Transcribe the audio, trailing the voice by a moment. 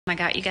Oh my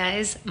God, you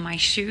guys, my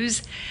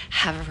shoes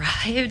have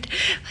arrived.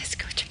 Let's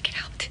go check it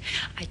out.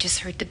 I just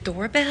heard the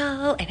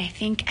doorbell and I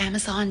think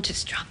Amazon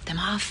just dropped them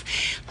off.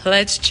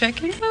 Let's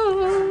check it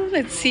out.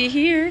 Let's see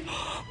here.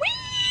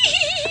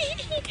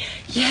 Whee!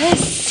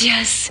 Yes,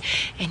 yes,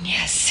 and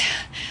yes.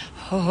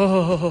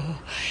 Oh,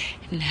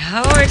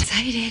 now we're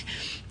excited.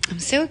 I'm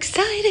so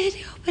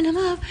excited. Open them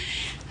up.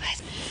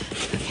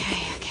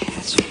 Okay,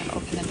 let's try to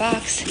open the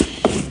box.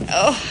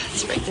 Oh,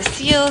 let's break the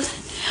seal.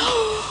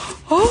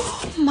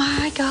 Oh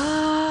my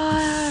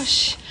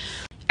gosh.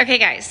 Okay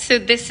guys, so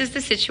this is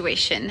the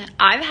situation.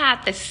 I've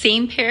had the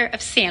same pair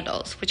of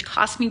sandals, which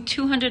cost me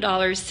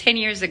 $200 10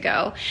 years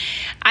ago.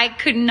 I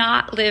could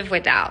not live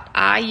without.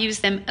 I use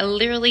them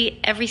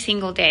literally every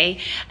single day.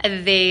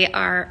 They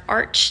are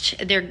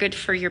arched. They're good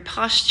for your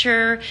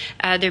posture.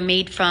 They're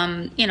made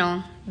from,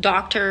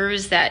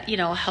 doctors that,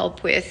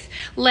 help with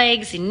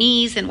legs and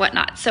knees and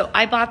whatnot. So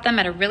I bought them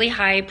at a really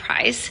high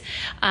price,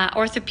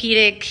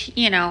 orthopedic,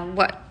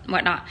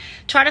 whatnot.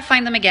 Try to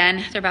find them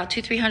again. They're about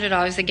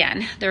 $200-300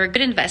 again. They're a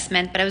good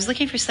investment, but I was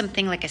looking for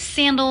something like a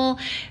sandal,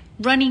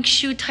 running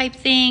shoe type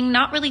thing,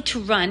 not really to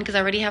run because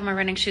I already have my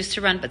running shoes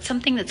to run, but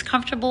something that's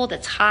comfortable,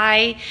 that's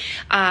high,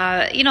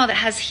 that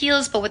has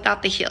heels, but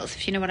without the heels,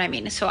 if you know what I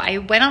mean. So I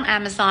went on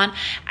Amazon.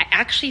 I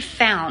actually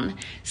found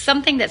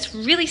something that's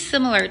really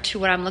similar to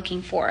what I'm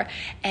looking for.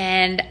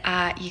 And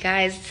you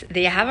guys,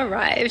 they have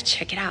arrived.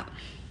 Check it out.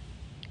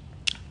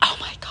 Oh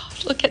my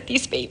God, look at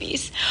these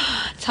babies.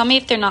 Tell me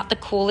if they're not the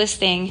coolest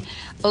thing.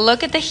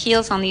 Look at the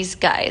heels on these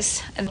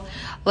guys. And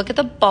look at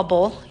the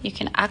bubble. You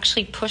can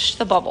actually push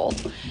the bubble.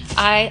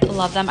 I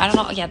love them. I don't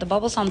know. Yeah, the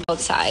bubble's on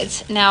both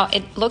sides. Now,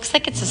 it looks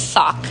like it's a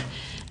sock.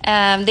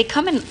 They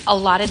come in a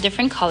lot of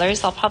different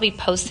colors. I'll probably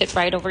post it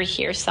right over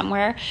here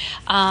somewhere.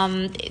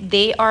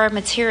 They are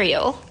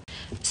material.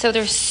 So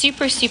they're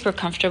super, super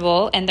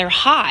comfortable and they're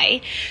high.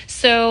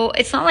 So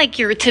it's not like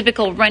your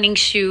typical running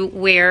shoe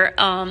where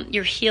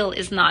your heel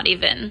is not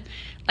even,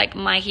 like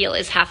my heel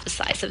is half the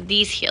size of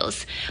these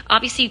heels.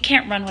 Obviously you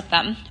can't run with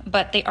them,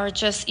 but they are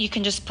just, you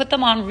can just put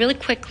them on really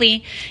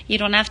quickly. You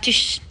don't have to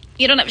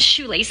you don't have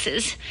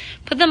shoelaces.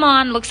 Put them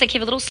on. Looks like you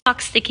have a little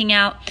sock sticking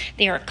out.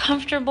 They are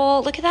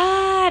comfortable. Look at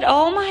that.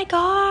 Oh my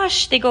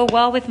gosh. They go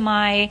well with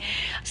my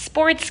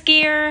sports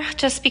gear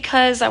just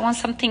because I want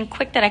something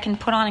quick that I can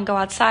put on and go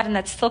outside and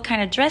that's still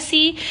kind of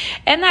dressy.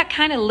 And that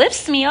kind of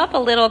lifts me up a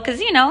little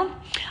because,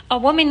 a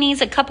woman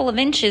needs a couple of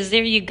inches.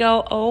 There you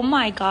go. Oh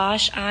my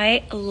gosh.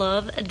 I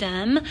love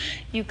them.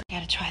 You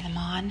gotta try them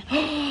on.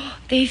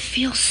 They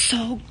feel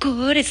so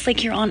good. It's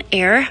like you're on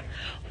air.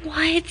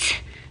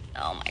 What?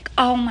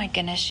 Oh my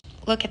goodness.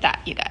 Look at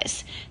that, you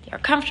guys. They're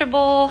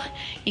comfortable.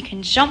 You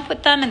can jump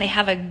with them and they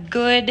have a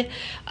good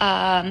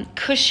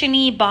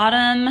cushiony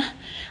bottom.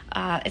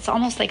 It's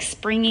almost like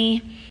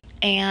springy.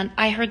 And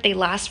I heard they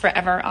last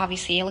forever.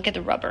 Obviously, look at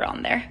the rubber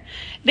on there.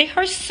 They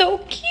are so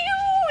cute.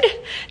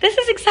 This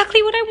is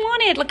exactly what I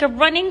wanted. Like a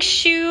running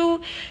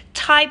shoe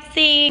type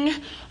thing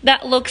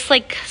that looks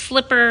like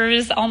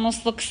slippers,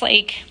 almost looks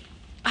like,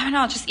 I don't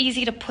know, just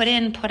easy to put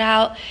in, put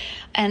out.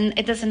 And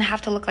it doesn't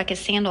have to look like a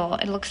sandal.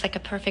 It looks like a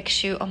perfect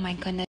shoe. Oh my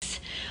goodness.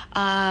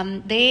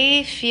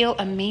 They feel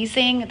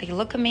amazing. They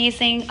look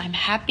amazing. I'm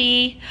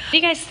happy. What do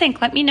you guys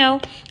think? Let me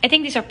know. I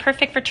think these are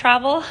perfect for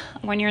travel.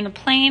 When you're in the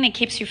plane, it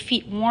keeps your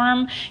feet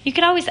warm. You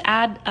could always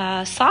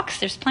add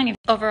socks. There's plenty of.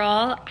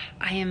 Overall,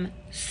 I am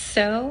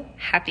so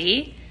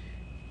happy.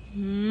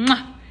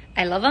 Mwah.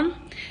 I love them.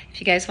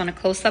 If you guys want a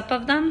close-up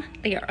of them,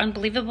 they are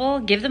unbelievable.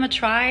 Give them a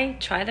try.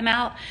 Try them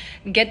out.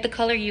 Get the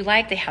color you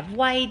like. They have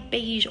white,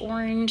 beige,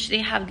 orange.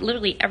 They have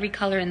literally every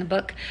color in the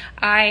book.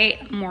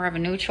 I'm more of a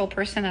neutral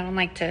person. I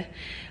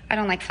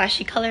don't like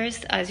flashy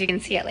colors. As you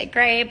can see, I like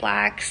gray,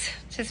 blacks,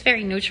 just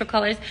very neutral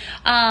colors.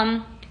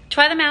 Try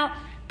them out.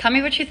 Tell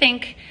me what you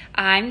think.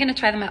 I'm going to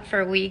try them out for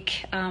a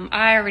week.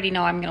 I already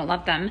know I'm going to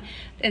love them.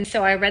 And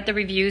so I read the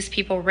reviews.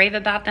 People rave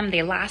about them.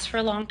 They last for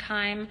a long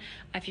time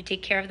if you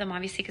take care of them,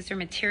 obviously, because they're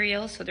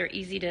material. So they're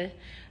easy to,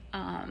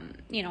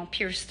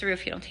 pierce through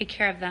if you don't take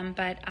care of them.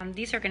 But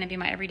these are going to be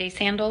my everyday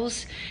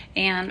sandals.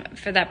 And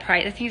for that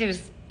price, I think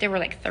they were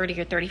like $30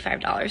 or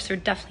 $35. They're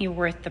definitely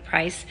worth the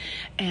price.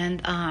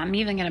 And I'm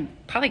even going to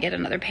probably get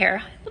another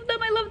pair. I love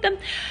them. I love them.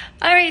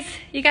 All right,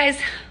 you guys.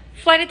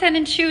 Flight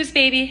attendant shoes,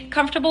 baby.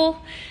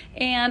 Comfortable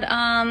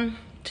and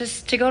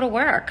just to go to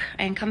work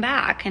and come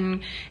back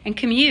and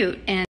commute.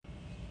 And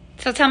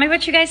so tell me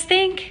what you guys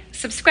think.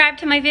 Subscribe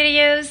to my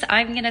videos.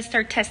 I'm going to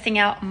start testing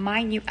out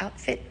my new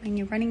outfit, my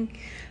new running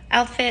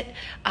outfit.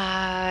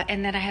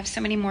 And then I have so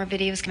many more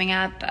videos coming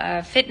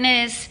up.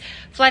 Fitness,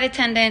 flight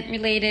attendant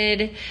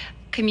related,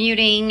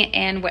 commuting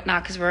and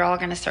whatnot, because we're all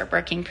going to start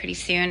working pretty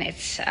soon.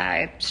 It's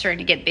starting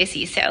to get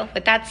busy. So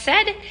with that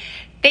said,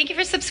 thank you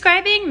for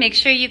subscribing. Make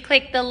sure you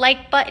click the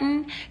like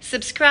button,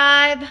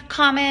 subscribe,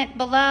 comment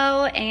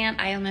below, and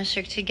I am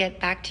sure to get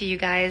back to you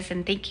guys.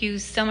 And thank you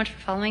so much for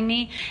following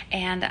me.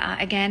 And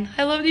again,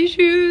 I love these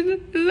shoes.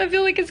 I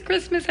feel like it's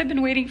Christmas. I've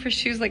been waiting for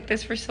shoes like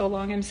this for so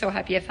long. I'm so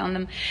happy I found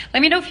them.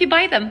 Let me know if you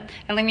buy them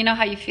and let me know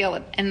how you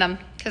feel in them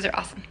because they're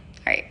awesome.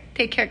 All right,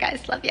 take care,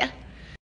 guys. Love ya.